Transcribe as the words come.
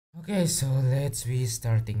Okay, so let's be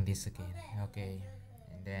starting this again. Okay,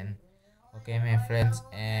 and then okay, my friends,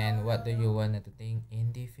 and what do you want to think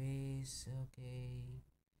in the face? Okay,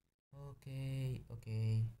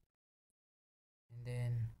 okay, and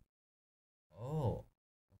then oh,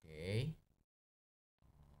 okay.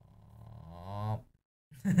 Oh.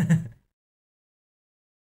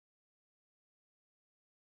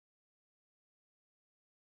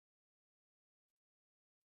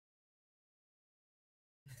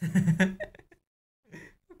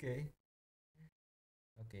 Okay,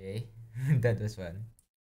 okay, that was fun.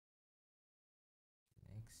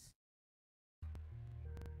 Next.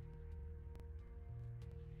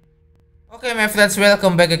 Okay, my friends,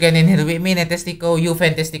 welcome back again in here with me, Natastico, you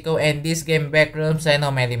Fantastico, and this game Backrooms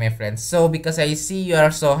Anomaly, my friends. So, because I see you are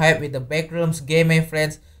so hyped with the Backrooms game, my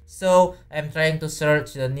friends, so I'm trying to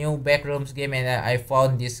search the new Backrooms game and I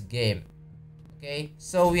found this game. Okay,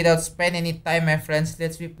 so without spending any time, my friends,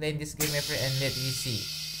 let's be playing this game, my friend, and let me see.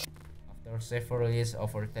 After several years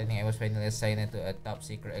of returning, I was finally assigned to a top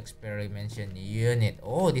secret experimentation unit.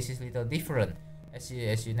 Oh, this is a little different. As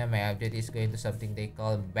you know, my object is going to something they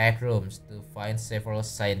call backrooms to find several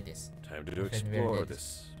scientists. Time to explore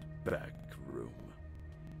this back room.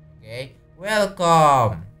 Okay,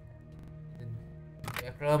 welcome. The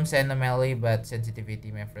backrooms anomaly, but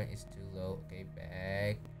sensitivity, my friend, is too low. Okay,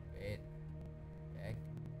 back, wait, back,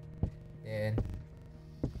 then,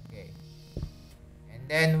 okay, and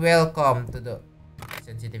then welcome to the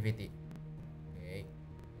sensitivity. Okay,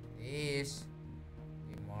 this,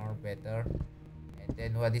 okay, more better. And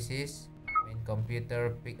then what this is? Main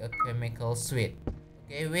computer, pick a chemical suite.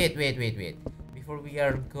 Okay, wait. Before we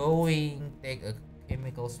are going, take a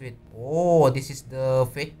chemical suite. Oh, this is the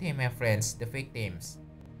victim, my friends. The victims.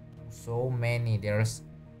 So many. There's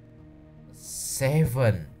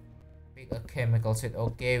 7. Pick a chemical suite.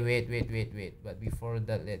 Okay, wait. But before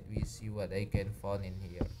that, let me see what I can find in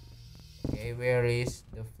here. Okay, where is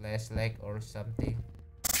the flashlight or something?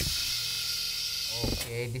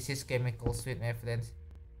 Okay, this is chemical suite, my friends.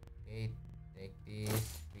 Okay, take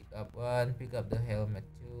this. Pick up one. Pick up the helmet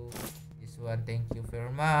too. This one, thank you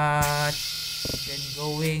very much. Then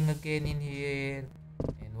going again in here.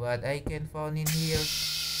 And what I can find in here.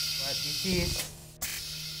 What this is.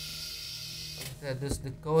 Introduce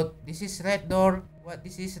the code. This is red door. What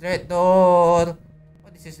this is red door?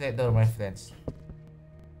 What this is red door, my friends?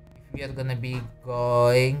 If we are gonna be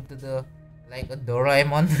going to the like a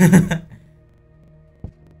Doraemon.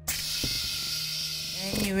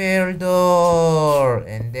 Anywhere door,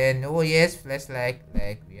 and then oh yes, flashlight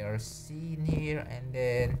like we are seeing here, and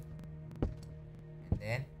then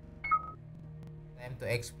time to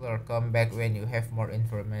explore. Come back when you have more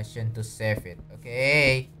information to save it.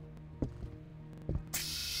 Okay,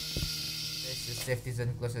 there's the safety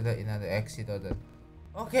zone close to the another exit or the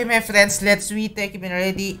okay, my friends, let's retake him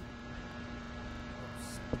already.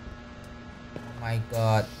 Oops. Oh my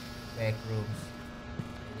god, back rooms. I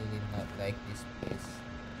really not like this place.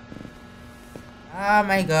 Ah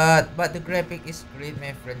my god, but the graphic is great,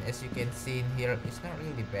 my friend. As you can see in here, it's not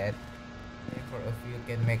really bad. For a few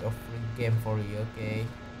can make a free game for you, okay?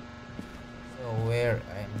 So where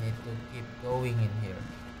I need to keep going in here.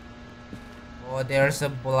 Oh, there's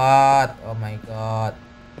a blood. Oh my god.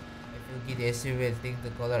 I feel giddy as you will think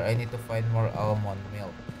the color. I need to find more almond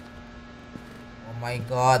milk. Oh my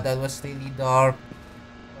god, that was really dark.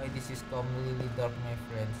 Why this is come really dark, my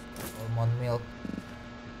friends? Almond milk.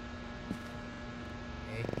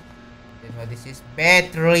 Okay. Then what this is?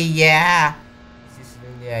 Battery, yeah. This is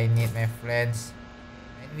really I need, my friends.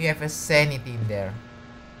 And we have a sanity in there.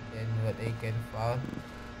 Then what I can find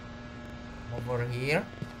over here.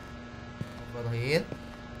 Over here.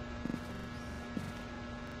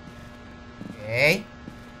 Okay.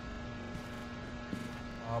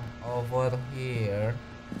 Over here.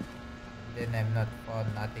 Then I'm not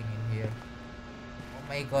found nothing in here. Oh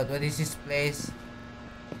my god, what is this place?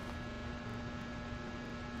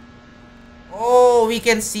 Oh, we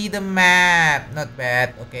can see the map. Not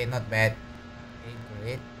bad. Okay, not bad. Okay,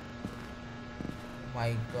 great. Oh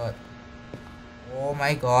my god. Oh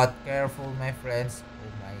my god. Careful, my friends.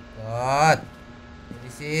 Oh my god.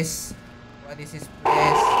 This is... What is this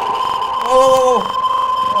place? Whoa,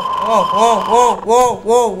 whoa, whoa, whoa, whoa,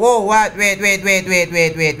 whoa, whoa, what? Wait.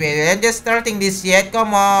 I'm just starting this yet.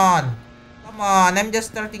 Come on. Come on, I'm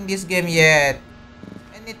just starting this game yet.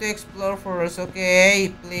 I need to explore first,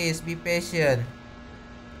 okay? Please, be patient.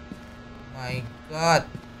 My god.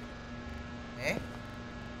 Eh?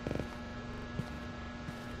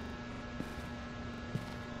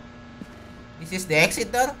 This is the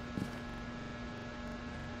exit door?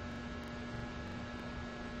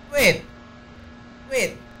 Wait.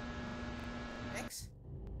 Wait.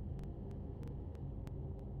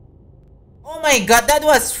 Oh my god, that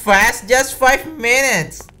was fast. Just 5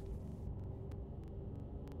 minutes.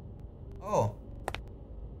 Oh.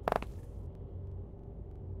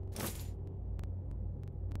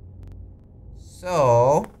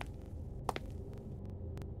 So.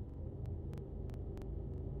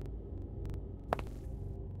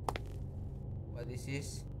 What this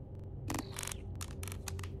is?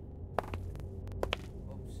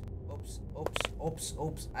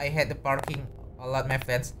 Oops. I had the parking a lot, my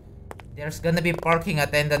friends. There's gonna be parking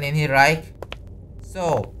attendant in here, right?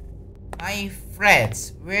 So, my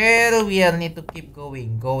friends, where we'll need to keep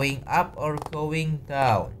going? Going up or going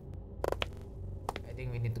down? I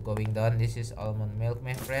think we need to going down. This is almond milk,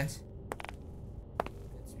 my friends.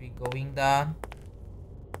 Let's be going down.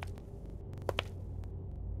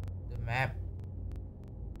 The map.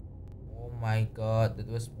 Oh my god,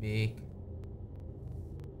 that was big.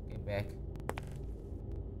 Okay, back.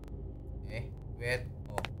 Okay, wait.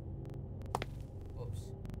 Oh. Oops.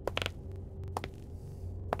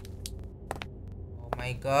 Oh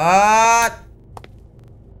my god.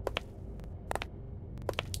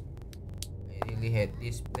 I really hate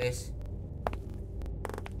this place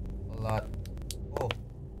a lot. Oh.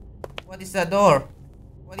 What is that door?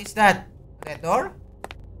 What is that? That door?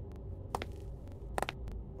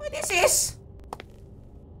 What is this?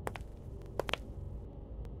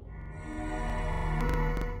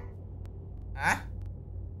 Huh?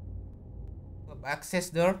 Access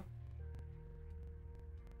door?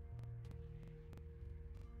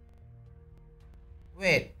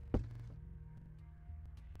 Wait.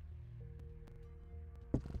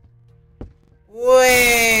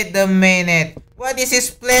 Wait a minute. What is this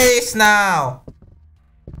place now?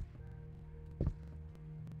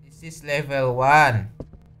 This is level 1.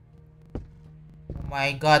 Oh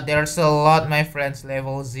my god, there's a lot, my friends.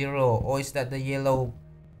 Level 0. Oh, is that the yellow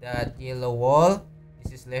wall?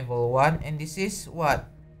 This is level 1. And this is what?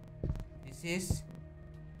 This is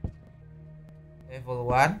level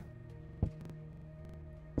 1.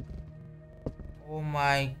 Oh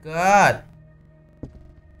my god.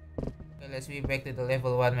 Okay, let's be back to the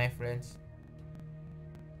level 1, my friends.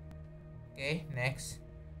 Okay, next.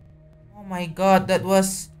 Oh my god, that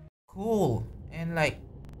was cool. And like,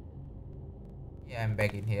 yeah, I'm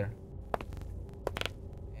back in here.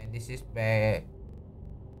 And this is back.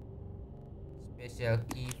 Special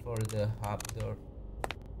key for the hub door.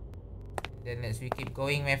 Then let's we keep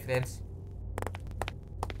going, my friends.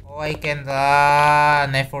 Oh, I can run.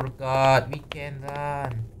 I forgot. We can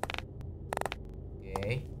run.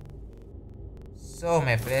 Okay. So,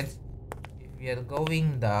 my friends, if we are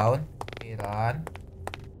going down, we run.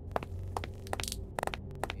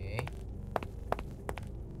 Okay.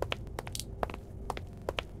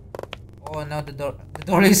 Oh, now the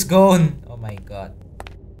door is gone. Oh my god.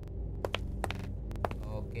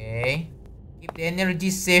 Okay. Keep the energy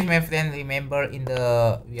safe, my friend. Remember,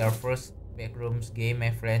 we are first Backrooms game,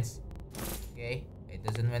 my friends. Okay. It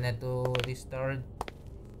doesn't want to restart.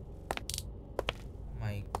 Oh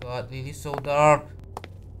my god, really so dark.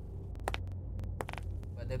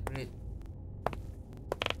 But the great.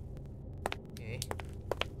 Okay.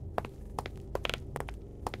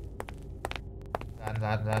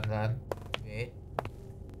 Run. Wait.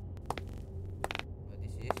 What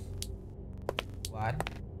this is? 1.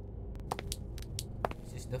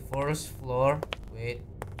 This is the first floor. Wait.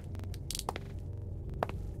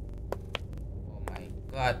 Oh my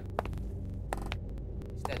god.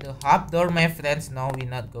 Is that the hub door, my friends? No, we're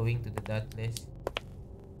not going to that place.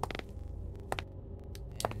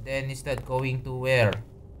 And then is that going to where?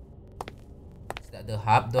 Is that the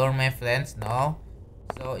hub door, my friends? No.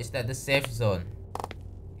 So is that the safe zone?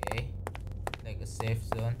 Okay. Like a safe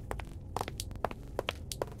zone.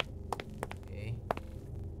 Okay.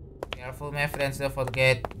 Careful, my friends, don't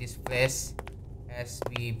forget this place, as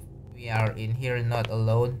we are in here not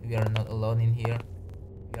alone. We are not alone in here.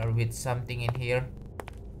 We are with something in here,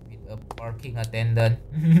 with a parking attendant.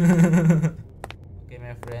 Okay,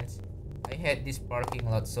 my friends, I hate this parking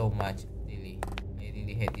lot so much. Really, I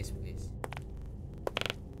really hate this place.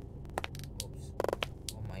 Oops.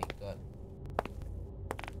 Oh my god.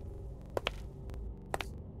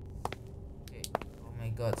 Okay. Oh my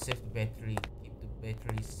god, save the battery. Keep the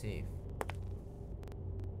battery safe.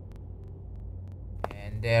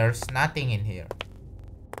 And there's nothing in here.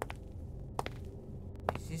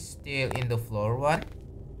 This is still in the floor 1.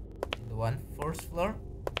 In the first floor.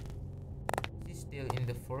 This is still in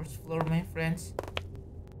the first floor, my friends.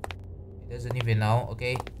 It doesn't even know.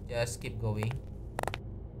 Okay, just keep going.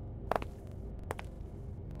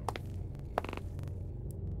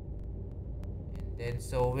 And then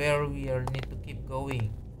so where we are need to keep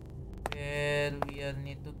going? Where we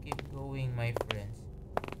need to keep going, my friends.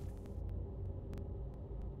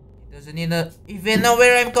 It doesn't even know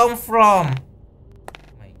where I'm come from. Oh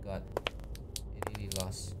my god. I really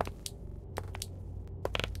lost.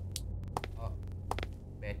 Oh,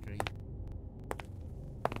 battery.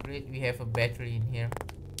 Great, we have a battery in here.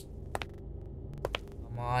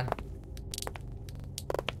 Come on.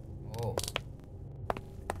 Oh.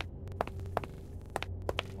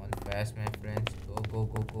 Come on fast, my friends. Go, go,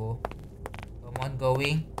 go, go. Come on,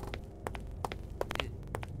 going.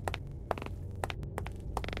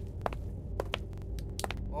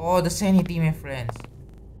 Oh, the sanity, my friends.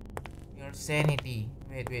 Your sanity.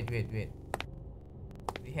 Wait. We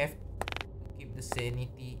have to keep the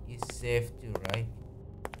sanity is safe too, right?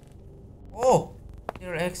 Oh!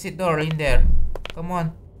 There are exit door in there. Come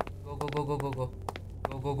on. Go. Go.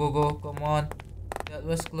 Come on. That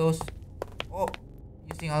was close. Oh!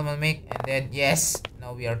 Using almamic and then yes.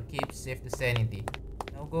 Now we are keep safe the sanity.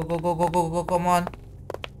 Now go. Come on.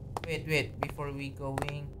 Wait. Before we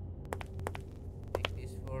going. Take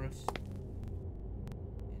this first.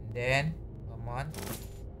 And then come on.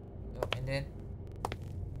 Oh, and then.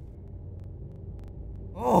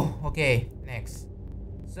 Oh, okay. Next.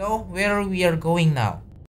 So where we are going now?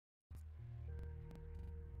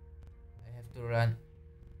 I have to run.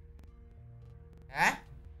 Huh?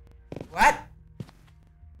 What?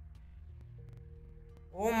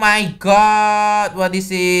 Oh my god! What is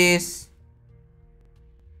this?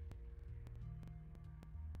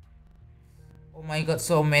 Oh my god,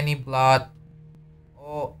 so many blood.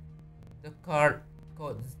 Oh, the card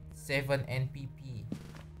code 7 NPP.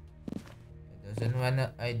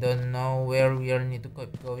 I don't know where we are need to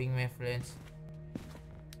keep going, my friends.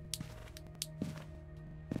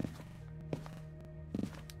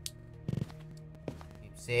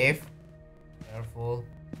 Keep safe. Careful.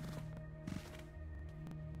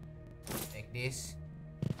 Take this.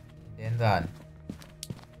 Then run.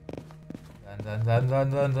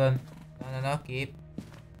 Run. No. Keep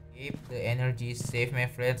the energy safe, my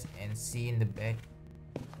friends, and see in the back.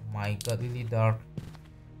 Oh my god, really dark.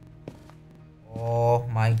 Oh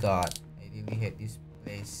my god, I really hate this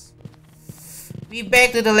place. We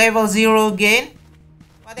back to the level 0 again?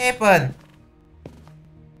 What happened?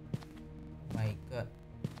 Oh my god.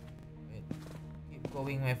 Wait. Keep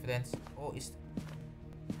going, my friends. Oh,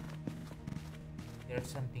 there's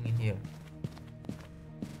something in here.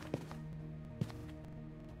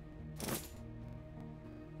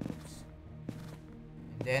 Oops.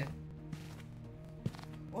 And then.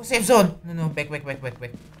 Oh, safe zone! No, back.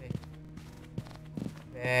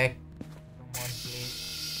 Back. Come on,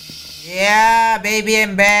 please. Yeah, baby,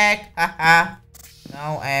 I'm back. Haha.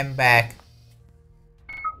 Now I am back.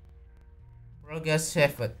 Progress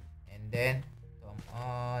effort. And then, come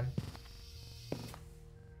on.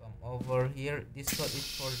 Come over here. This code is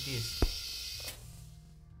for this.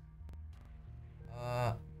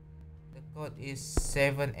 The code is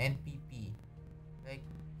 7 NPP. Like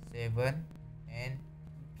 7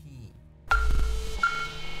 NPP.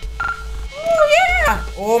 Oh yeah!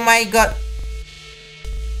 Oh my god!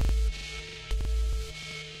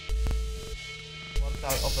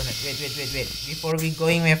 Portal, open it. Wait. Before we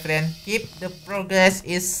going, my friend, keep the progress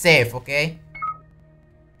is safe, okay?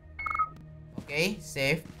 Okay,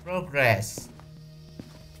 save progress.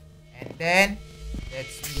 And then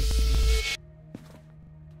let's see.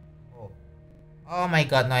 Oh my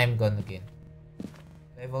god, now I'm gone again.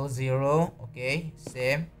 Level 0, okay,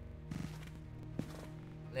 same.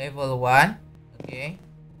 Level 1, okay.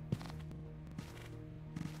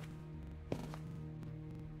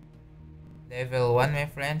 Level 1, my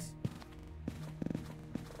friends.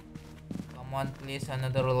 Come on, please,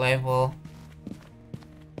 another level.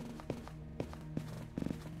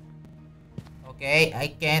 Okay, I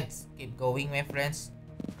can't keep going, my friends.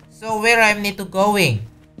 So where I need to going?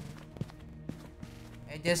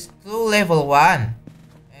 I just 2 level 1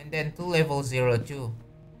 and then 2 level 0 too.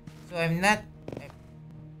 So I need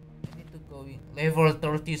to go in level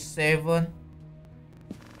 37.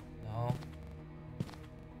 No.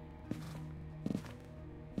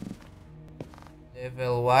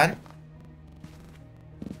 Level 1.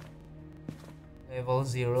 Level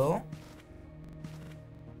 0.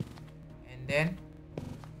 And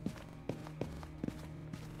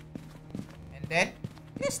then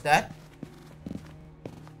just that.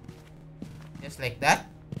 Just like that.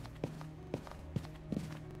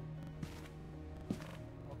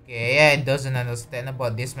 Okay, I doesn't understand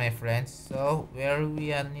about this, my friends. So where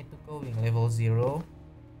we are need to going? Level 0.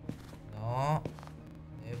 No.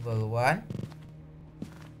 Level 1.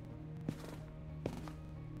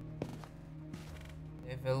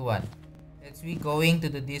 Level 1. Let's be going to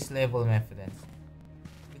this level, my friends.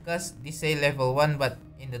 Because this say level 1, but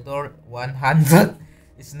in the door 100.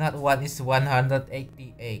 It's not 1, it's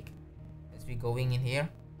 188. Let's be going in here.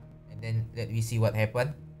 And then let me see what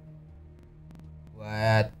happened.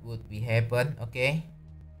 What would be happen? Okay.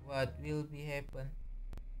 What will be happen?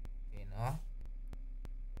 Okay, no.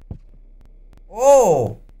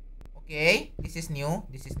 Oh! Okay. This is new.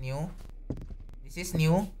 This is new. This is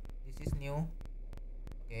new. This is new.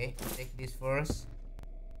 Okay, take this first.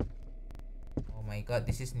 Oh my god,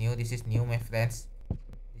 this is new. This is new, my friends.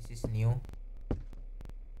 This is new.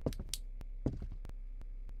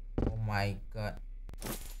 Oh my god.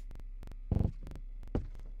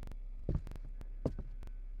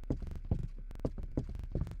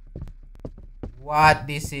 What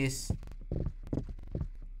this is?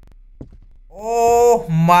 Oh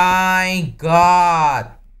my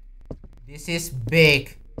god. This is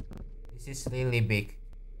big. This is really big.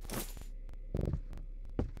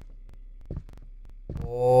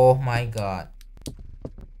 Oh my god.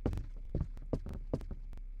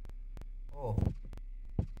 Oh.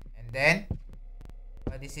 And then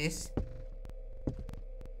what this is?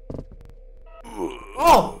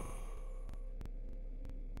 Oh!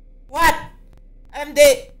 What? I'm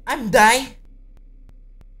dead. I'm dying.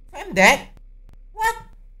 I'm dead. What?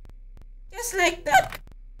 Just like that.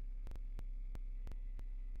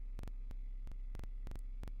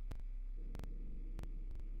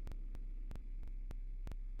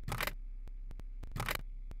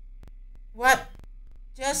 What?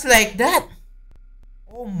 Just like that?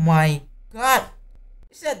 Oh my god.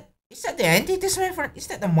 Is that the entities, my friend? Is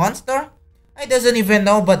that the monster? I doesn't even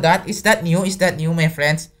know about that. Is that new? Is that new, my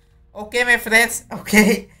friends? Okay, my friends.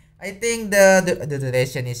 Okay. I think the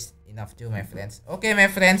duration is enough too, my friends. Okay, my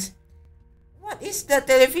friends. What is the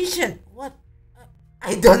television? What?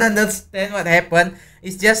 I don't understand what happened.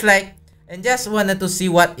 It's just like, and just wanted to see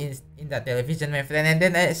what is in the television, my friend. And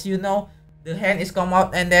then as you know, the hand is come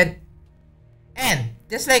out and then and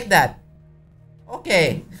just like that.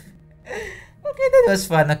 Okay. Okay, that was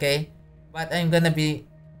fun. Okay, but I'm gonna be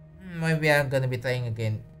maybe I'm gonna be trying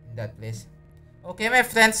again in that place. Okay, my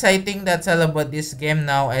friends, I think that's all about this game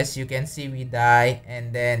now. As you can see, we die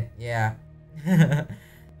and then yeah.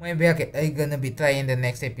 Maybe I'm gonna be trying the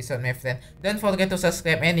next episode, my friend. Don't forget to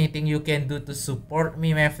subscribe. Anything you can do to support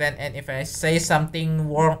me, my friend. And if I say something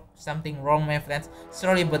wrong, my friends,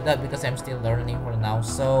 sorry about that because I'm still learning for now.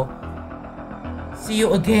 So see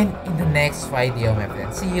you again in the next video, my friend.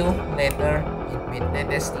 See you later with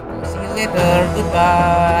Natastico. See you later.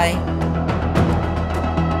 Goodbye.